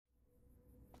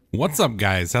What's up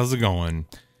guys, how's it going?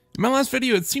 In my last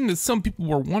video it seemed that some people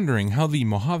were wondering how the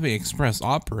Mojave Express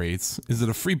operates. Is it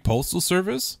a free postal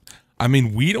service? I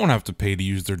mean, we don't have to pay to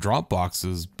use their drop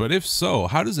boxes, but if so,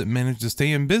 how does it manage to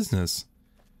stay in business?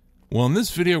 Well, in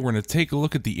this video we're going to take a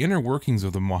look at the inner workings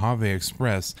of the Mojave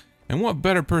Express, and what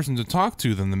better person to talk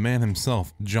to than the man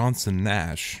himself, Johnson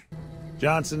Nash.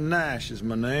 Johnson Nash is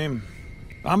my name.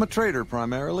 I'm a trader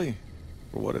primarily,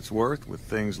 for what it's worth with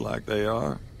things like they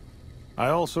are. I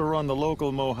also run the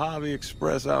local Mojave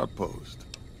Express outpost.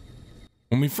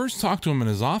 When we first talk to him in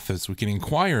his office, we can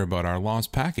inquire about our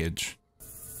lost package.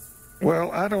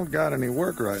 Well, I don't got any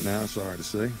work right now, sorry to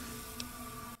say.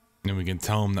 And we can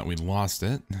tell him that we lost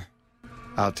it.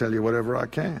 I'll tell you whatever I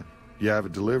can. You have a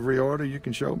delivery order you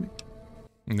can show me?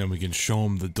 And then we can show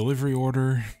him the delivery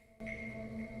order.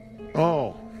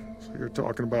 Oh, so you're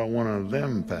talking about one of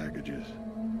them packages.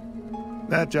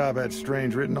 That job had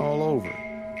strange written all over,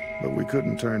 but we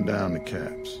couldn't turn down the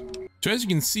caps. So as you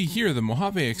can see here, the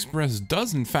Mojave Express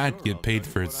does in fact get paid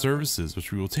for its services,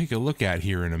 which we will take a look at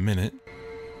here in a minute.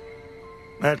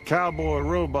 That cowboy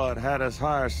robot had us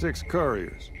hire 6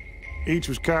 couriers. Each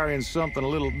was carrying something a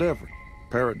little different.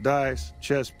 Pair of dice,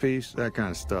 chess piece, that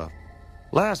kind of stuff.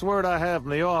 Last word I have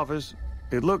from the office,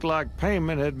 it looked like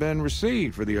payment had been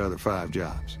received for the other 5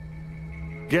 jobs.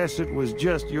 Guess it was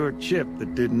just your chip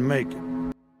that didn't make it.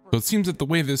 So it seems that the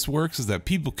way this works is that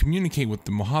people communicate with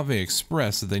the Mojave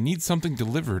Express that they need something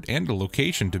delivered and a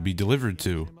location to be delivered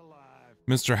to.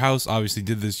 Mr. House obviously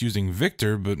did this using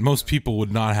Victor, but most people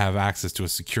would not have access to a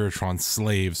Securitron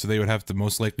slave, so they would have to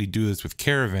most likely do this with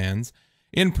caravans,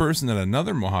 in person at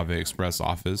another Mojave Express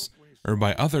office, or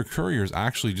by other couriers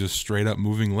actually just straight up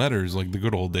moving letters like the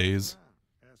good old days.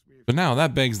 But now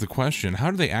that begs the question,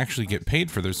 how do they actually get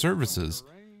paid for their services?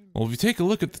 Well, if you take a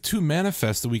look at the 2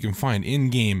 manifests that we can find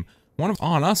in-game, one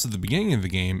on us at the beginning of the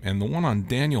game, and the one on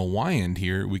Daniel Wyand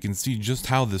here, we can see just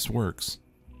how this works.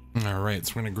 Alright,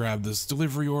 so we're going to grab this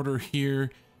delivery order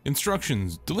here.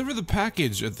 Instructions: deliver the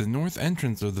package at the north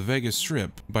entrance of the Vegas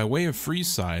Strip. By way of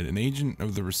Freeside, an agent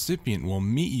of the recipient will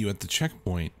meet you at the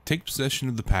checkpoint, take possession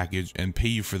of the package, and pay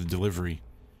you for the delivery.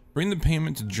 Bring the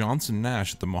payment to Johnson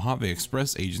Nash at the Mojave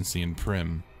Express Agency in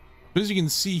Prim. But as you can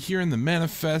see here in the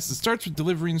manifest, it starts with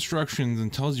delivery instructions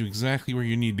and tells you exactly where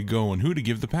you need to go and who to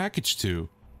give the package to.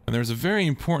 And there's a very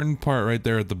important part right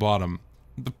there at the bottom.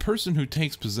 The person who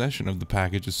takes possession of the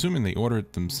package, assuming they order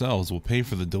it themselves, will pay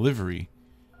for the delivery.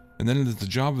 And then it is the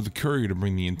job of the courier to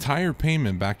bring the entire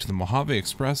payment back to the Mojave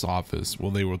Express office,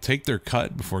 where they will take their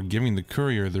cut before giving the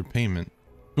courier their payment.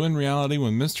 So in reality,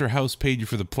 when Mr. House paid you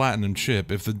for the platinum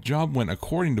chip, if the job went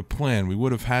according to plan, we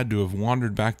would have had to have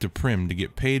wandered back to Prim to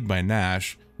get paid by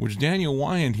Nash, which Daniel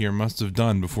Wyand here must have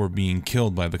done before being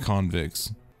killed by the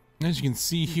convicts. As you can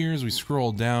see here, as we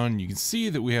scroll down, you can see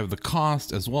that we have the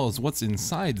cost as well as what's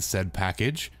inside said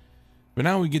package. But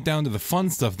now we get down to the fun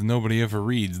stuff that nobody ever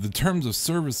reads, the terms of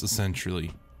service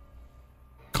essentially.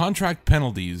 Contract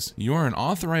penalties. You are an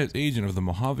authorized agent of the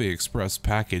Mojave Express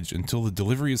package until the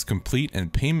delivery is complete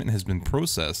and payment has been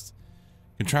processed.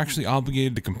 Contractually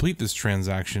obligated to complete this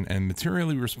transaction and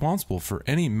materially responsible for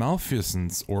any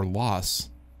malfeasance or loss.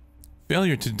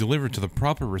 Failure to deliver to the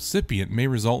proper recipient may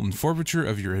result in forfeiture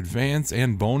of your advance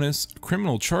and bonus,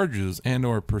 criminal charges,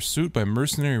 and/or pursuit by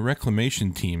mercenary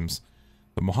reclamation teams.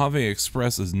 The Mojave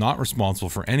Express is not responsible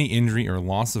for any injury or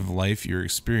loss of life you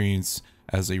experience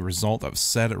as a result of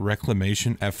said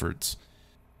reclamation efforts.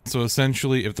 So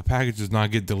essentially, if the package does not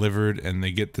get delivered and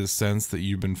they get this sense that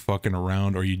you've been fucking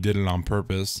around or you did it on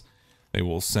purpose, they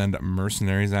will send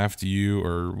mercenaries after you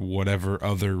or whatever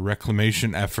other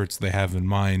reclamation efforts they have in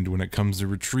mind when it comes to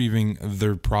retrieving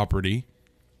their property.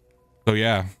 So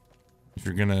yeah, if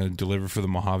you're gonna deliver for the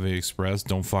Mojave Express,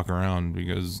 don't fuck around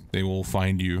because they will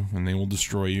find you and they will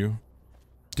destroy you.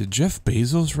 Did Jeff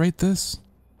Bezos write this?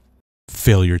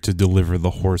 Failure to deliver the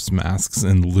horse masks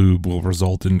and lube will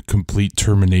result in complete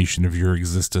termination of your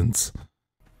existence.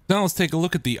 Now let's take a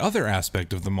look at the other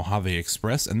aspect of the Mojave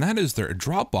Express, and that is their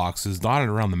drop boxes dotted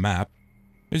around the map.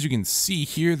 As you can see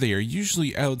here, they are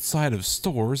usually outside of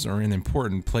stores or in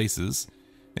important places.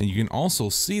 And you can also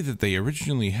see that they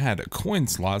originally had a coin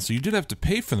slot, so you did have to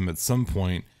pay for them at some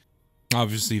point.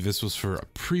 Obviously this was for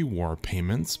pre-war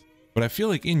payments, but I feel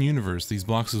like in universe these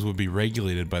boxes would be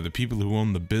regulated by the people who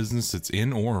own the business it's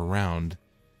in or around.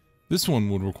 This one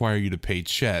would require you to pay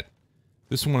Chet.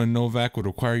 This one in Novak would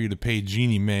require you to pay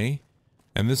Jeannie May.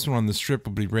 And this one on the Strip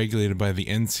would be regulated by the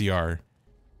NCR.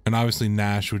 And obviously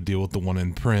Nash would deal with the one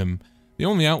in Prim. The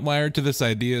only outlier to this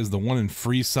idea is the one in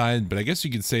Freeside, but I guess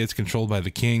you could say it's controlled by the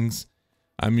Kings.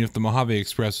 I mean, if the Mojave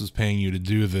Express was paying you to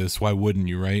do this, why wouldn't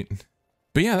you, right?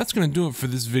 But yeah, that's going to do it for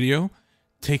this video.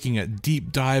 taking a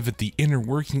deep dive at the inner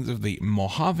workings of the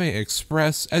Mojave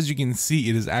Express. As you can see,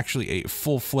 it is actually a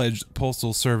full-fledged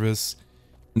postal service.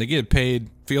 And they get paid,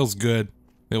 feels good.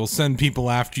 They will send people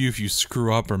after you if you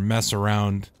screw up or mess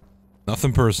around.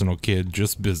 Nothing personal, kid,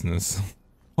 just business.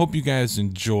 Hope you guys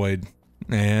enjoyed,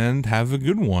 and have a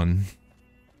good one.